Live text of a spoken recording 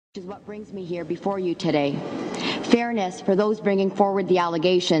Which is what brings me here before you today. Fairness for those bringing forward the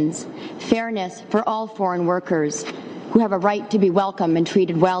allegations. Fairness for all foreign workers who have a right to be welcome and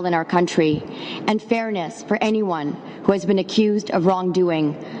treated well in our country. And fairness for anyone who has been accused of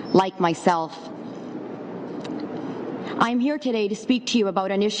wrongdoing, like myself. I'm here today to speak to you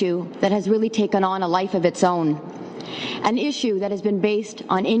about an issue that has really taken on a life of its own. An issue that has been based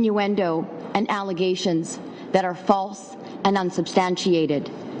on innuendo and allegations that are false and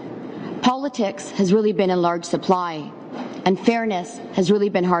unsubstantiated. Politics has really been in large supply, and fairness has really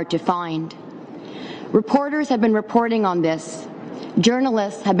been hard to find. Reporters have been reporting on this,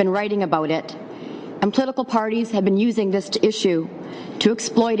 journalists have been writing about it, and political parties have been using this issue to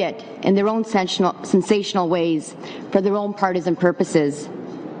exploit it in their own sensational ways for their own partisan purposes.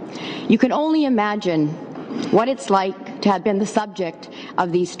 You can only imagine what it's like to have been the subject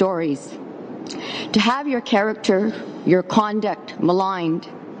of these stories, to have your character, your conduct maligned,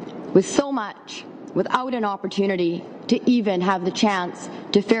 with so much, without an opportunity to even have the chance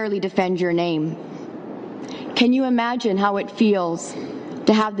to fairly defend your name. Can you imagine how it feels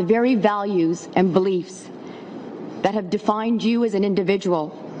to have the very values and beliefs that have defined you as an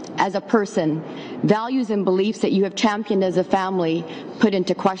individual, as a person, values and beliefs that you have championed as a family, put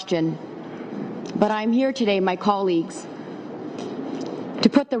into question? But I'm here today, my colleagues, to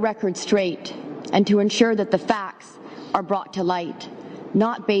put the record straight and to ensure that the facts are brought to light,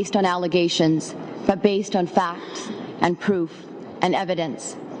 not based on allegations, but based on facts and proof and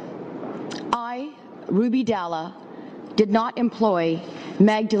evidence. I, Ruby Dhalla, did not employ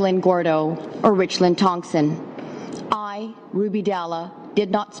Magdalene Gordo or Richland Thompson. I, Ruby Dhalla,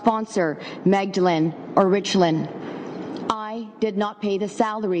 did not sponsor Magdalene or Richland. I did not pay the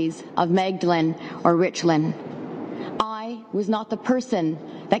salaries of Magdalene or Richland. I was not the person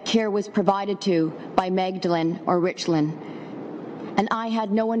that care was provided to by Magdalene or Richland. And I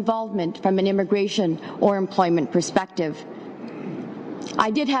had no involvement from an immigration or employment perspective.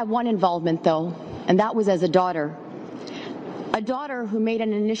 I did have one involvement, though, and that was as a daughter who made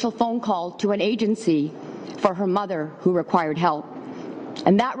an initial phone call to an agency for her mother who required help.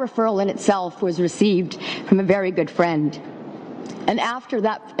 And that referral in itself was received from a very good friend. And after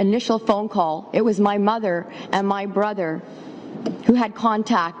that initial phone call, it was my mother and my brother who had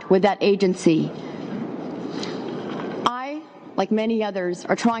contact with that agency. Like many others,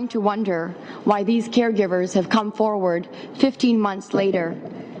 are trying to wonder why these caregivers have come forward 15 months later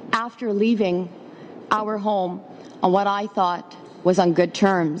after leaving our home on what I thought was on good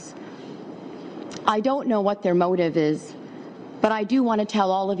terms. I don't know what their motive is, but I do want to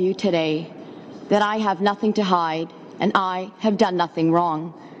tell all of you today that I have nothing to hide and I have done nothing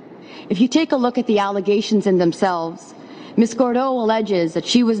wrong. If you take a look at the allegations in themselves, Ms. Gordo alleges that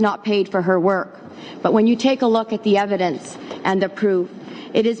she was not paid for her work. But when you take a look at the evidence and the proof,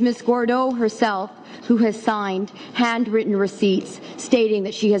 it is Ms. Gordo herself who has signed handwritten receipts stating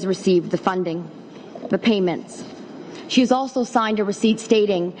that she has received the funding, the payments. She has also signed a receipt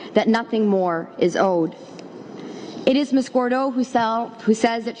stating that nothing more is owed. It is Ms. Gordo who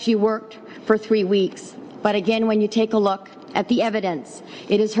says that she worked for 3 weeks. But again, when you take a look at the evidence,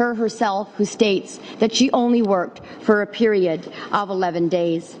 it is her herself who states that she only worked for a period of 11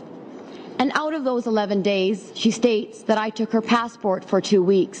 days. And out of those 11 days, she states that I took her passport for 2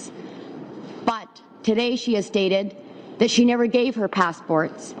 weeks. But today she has stated that she never gave her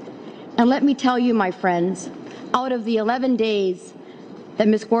passports. And let me tell you, my friends, out of the 11 days that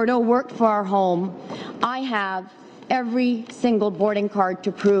Ms. Gordo worked for our home, I have every single boarding card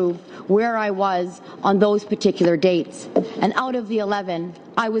to prove where I was on those particular dates. And out of the 11,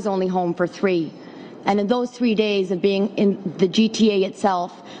 I was only home for 3. And in those 3 days of being in the GTA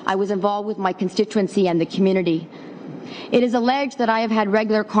itself, I was involved with my constituency and the community. It is alleged that I have had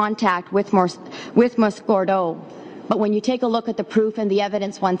regular contact with Ms. Gordo. But when you take a look at the proof and the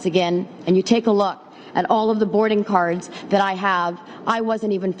evidence once again, and you take a look at all of the boarding cards that I have, I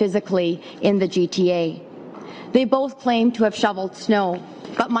wasn't even physically in the GTA. They both claim to have shoveled snow,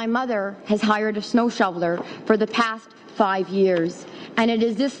 but my mother has hired a snow shoveler for the past 5 years. And it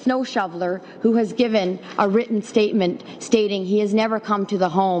is this snow shoveler who has given a written statement stating he has never come to the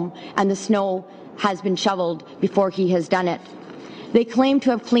home and the snow has been shoveled before he has done it. They claim to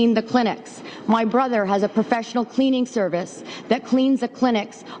have cleaned the clinics. My brother has a professional cleaning service that cleans the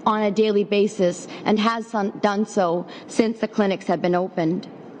clinics on a daily basis and has done so since the clinics have been opened.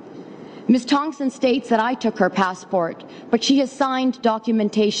 Ms. Thompson states that I took her passport, but she has signed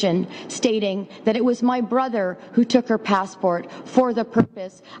documentation stating that it was my brother who took her passport for the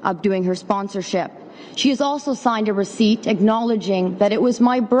purpose of doing her sponsorship. She has also signed a receipt acknowledging that it was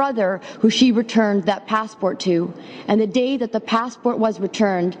my brother who she returned that passport to, and the day that the passport was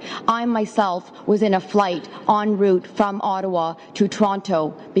returned, I myself was in a flight en route from Ottawa to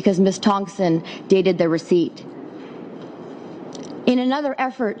Toronto because Ms. Thompson dated the receipt. In another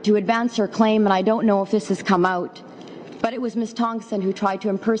effort to advance her claim, and I don't know if this has come out, but it was Ms. Thompson who tried to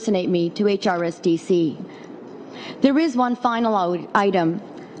impersonate me to HRSDC. There is one final item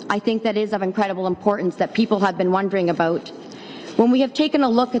I think that is of incredible importance that people have been wondering about. When we have taken a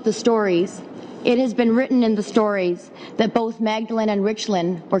look at the stories, it has been written in the stories that both Magdalene and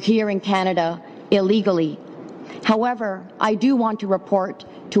Richland were here in Canada illegally. However, I do want to report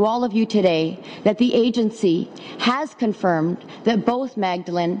to all of you today that the agency has confirmed that both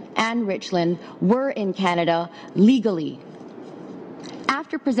Magdalene and Richland were in Canada legally.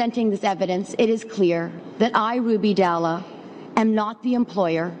 After presenting this evidence, it is clear that I, Ruby Dhalla, am not the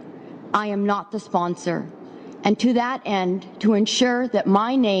employer, I am not the sponsor. And to that end, to ensure that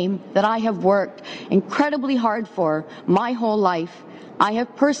my name that I have worked incredibly hard for my whole life, I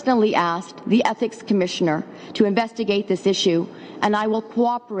have personally asked the Ethics Commissioner to investigate this issue, and I will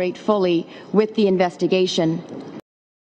cooperate fully with the investigation.